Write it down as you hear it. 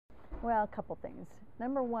Well, a couple things.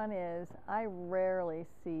 Number one is I rarely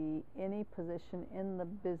see any position in the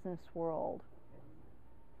business world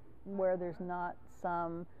where there's not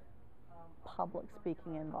some public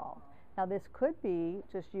speaking involved. Now, this could be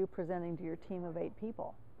just you presenting to your team of 8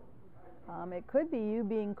 people. It could be you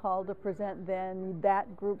being called to present then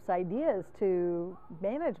that group's ideas to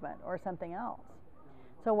management or something else.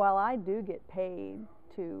 So while I do get paid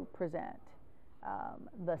to present,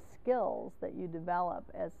 the skills that you develop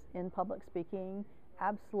as in public speaking,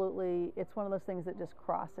 absolutely, it's one of those things that just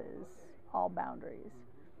crosses all boundaries.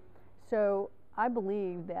 So I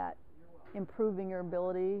believe that improving your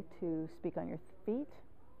ability to speak on your feet,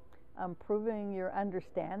 improving your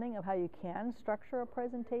understanding of how you can structure a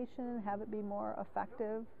presentation and have it be more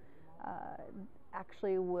effective,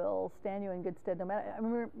 actually will stand you in good stead. No matter, I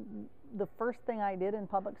remember the first thing I did in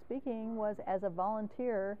public speaking was as a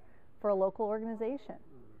volunteer for a local organization.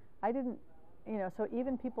 I didn't, so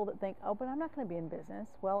even people that think, oh, but I'm not going to be in business.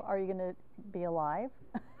 Well, are you going to be alive?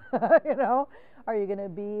 Are you going to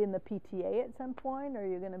be in the PTA at some point? Are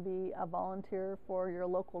you going to be a volunteer for your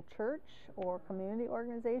local church or community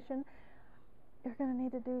organization? You're going to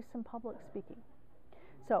need to do some public speaking.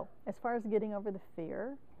 So as far as getting over the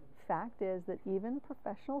fear, fact is that even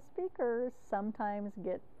professional speakers sometimes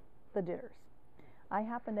get the jitters. I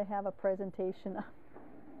happen to have a presentation.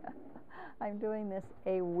 I'm doing this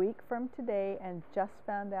a week from today and just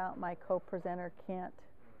found out my co-presenter can't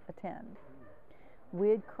attend. We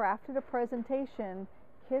had crafted a presentation.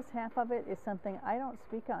 His half of it is something I don't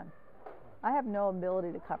speak on. I have no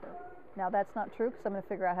ability to cover. Now that's not true because I'm going to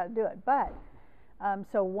figure out how to do it. But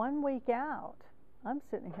so 1 week out, I'm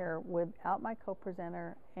sitting here without my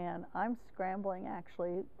co-presenter, and I'm scrambling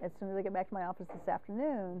actually as soon as I get back to my office this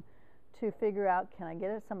afternoon to figure out, can I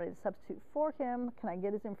get somebody to substitute for him? Can I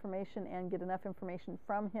get his information and get enough information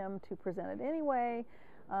from him to present it anyway?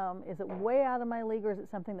 Is it way out of my league, or is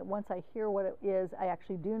it something that once I hear what it is, I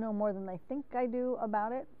actually do know more than I think I do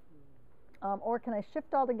about it? Or can I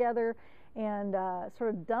shift altogether and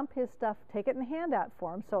sort of dump his stuff, take it in handout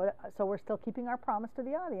form, so we're still keeping our promise to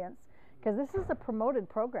the audience, because this is a promoted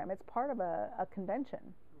program. It's part of a convention.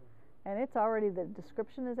 And it's already, the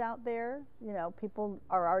description is out there. People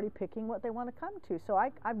are already picking what they want to come to. So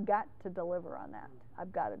I've got to deliver on that.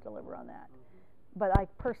 I've got to deliver on that. But I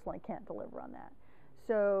personally can't deliver on that.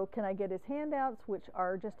 So can I get his handouts, which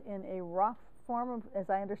are just in a rough form of, as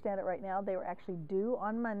I understand it right now, they were actually due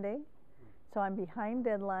on Monday. So I'm behind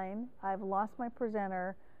deadline. I've lost my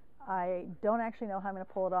presenter. I don't actually know how I'm going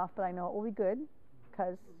to pull it off, but I know it will be good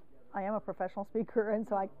because I am a professional speaker, and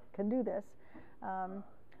so I can do this.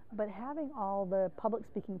 But having all the public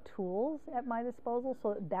speaking tools at my disposal,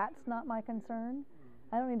 so that's not my concern.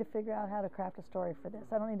 I don't need to figure out how to craft a story for this.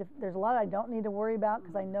 There's a lot I don't need to worry about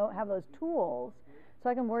because I have those tools, so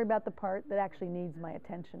I can worry about the part that actually needs my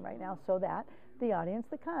attention right now, so that the audience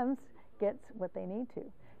that comes gets what they need to.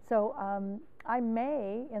 So I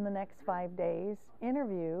may, in the next 5 days,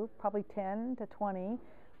 interview probably 10 to 20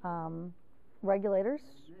 regulators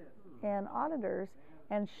and auditors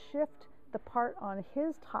and shift the part on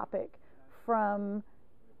his topic from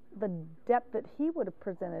the depth that he would have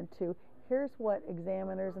presented to, here's what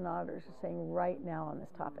examiners and auditors are saying right now on this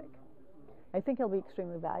topic. I think it'll be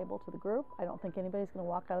extremely valuable to the group. I don't think anybody's going to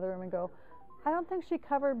walk out of the room and go, I don't think she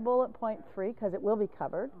covered bullet point 3, because it will be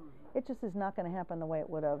covered. It just is not going to happen the way it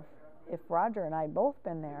would have if Roger and I had both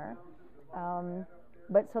been there.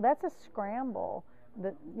 But so that's a scramble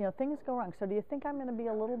that, things go wrong. So do you think I'm going to be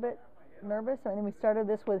a little bit nervous? I mean, we started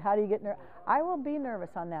this with how do you get nervous? I will be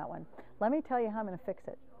nervous on that one. Let me tell you how I'm going to fix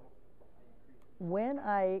it. When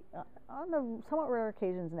on the somewhat rare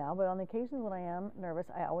occasions now, but on the occasions when I am nervous,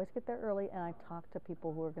 I always get there early and I talk to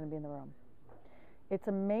people who are going to be in the room. It's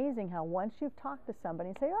amazing how once you've talked to somebody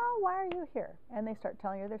and say, oh, why are you here? And they start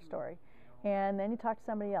telling you their story. And then you talk to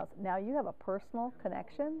somebody else. Now you have a personal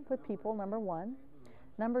connection with people, number one.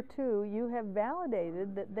 Number two, you have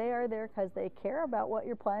validated that they are there because they care about what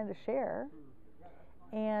you're planning to share.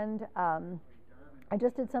 And I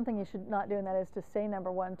just did something you should not do, and that is to say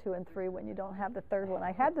number 1, 2, and 3 when you don't have the third one.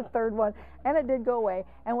 I had the third one, and it did go away.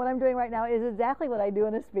 And what I'm doing right now is exactly what I do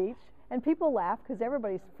in a speech. And people laugh because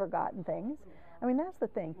everybody's forgotten things. I mean, that's the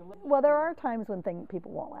thing. Well, there are times when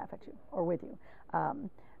people won't laugh at you or with you.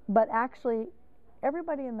 But actually,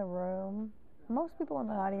 everybody in the room, most people in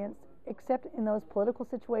the audience, except in those political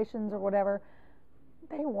situations or whatever,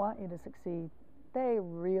 they want you to succeed. They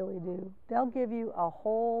really do. They'll give you a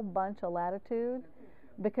whole bunch of latitude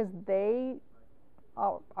because they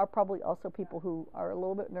are probably also people who are a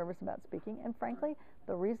little bit nervous about speaking. And frankly,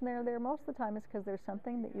 the reason they're there most of the time is because there's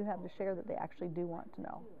something that you have to share that they actually do want to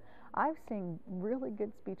know. I've seen really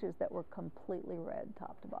good speeches that were completely read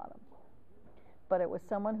top to bottom. But it was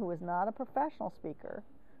someone who was not a professional speaker,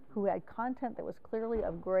 who had content that was clearly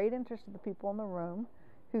of great interest to the people in the room,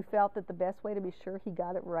 who felt that the best way to be sure he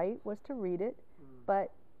got it right was to read it,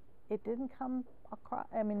 but it didn't come across.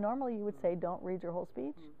 I mean, normally you would say, don't read your whole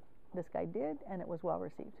speech. This guy did, and it was well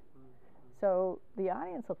received. So the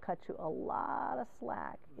audience will cut you a lot of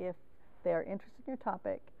slack if they are interested in your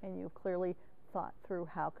topic and you've clearly thought through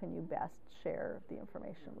how can you best share the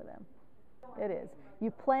information with them. It is.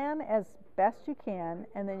 You plan as best you can,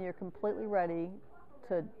 and then you're completely ready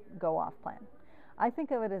to go off plan. I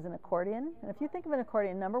think of it as an accordion, and if you think of an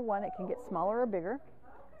accordion, number one, it can get smaller or bigger.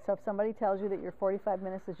 So if somebody tells you that your 45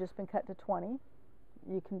 minutes has just been cut to 20,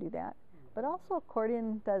 you can do that. But also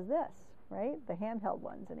accordion does this, right? The handheld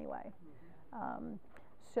ones anyway.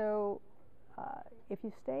 If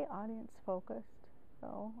you stay audience focused,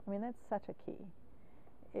 though, I mean, that's such a key.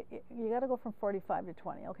 You got to go from 45 to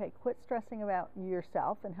 20. Okay, quit stressing about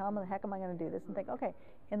yourself and how the heck am I going to do this, and think, okay,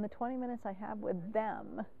 in the 20 minutes I have with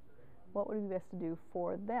them, what would be best to do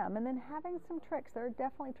for them? And then having some tricks. There are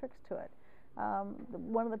definitely tricks to it.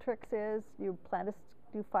 One of the tricks is you plan to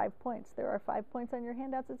do 5 points. There are 5 points on your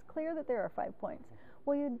handouts. It's clear that there are 5 points.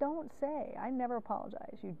 Well, you don't say, I never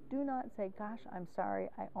apologize. You do not say, gosh, I'm sorry,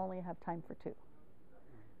 I only have time for 2.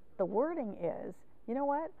 The wording is, you know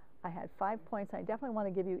what? I had 5 points. I definitely want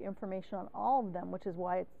to give you information on all of them, which is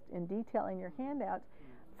why it's in detail in your handouts.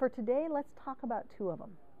 For today, let's talk about 2 of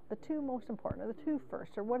them. The 2 most important, or the 2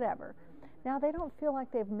 first, or whatever. Now, they don't feel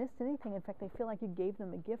like they've missed anything. In fact, they feel like you gave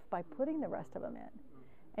them a gift by putting the rest of them in.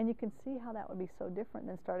 And you can see how that would be so different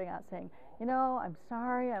than starting out saying, you know, I'm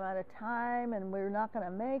sorry, I'm out of time, and we're not going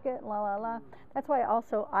to make it, la, la, la. That's why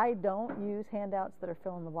also I don't use handouts that are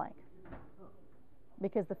fill in the blank.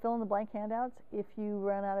 Because the fill in the blank handouts, if you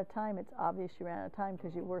run out of time, it's obvious you ran out of time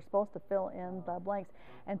because you were supposed to fill in the blanks.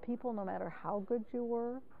 And people, no matter how good you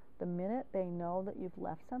were, the minute they know that you've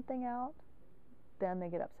left something out, then they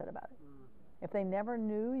get upset about it. If they never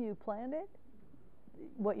knew you planned it,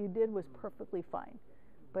 what you did was perfectly fine.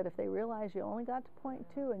 But if they realize you only got to point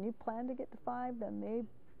 2 and you planned to get to 5, then they've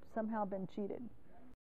somehow been cheated.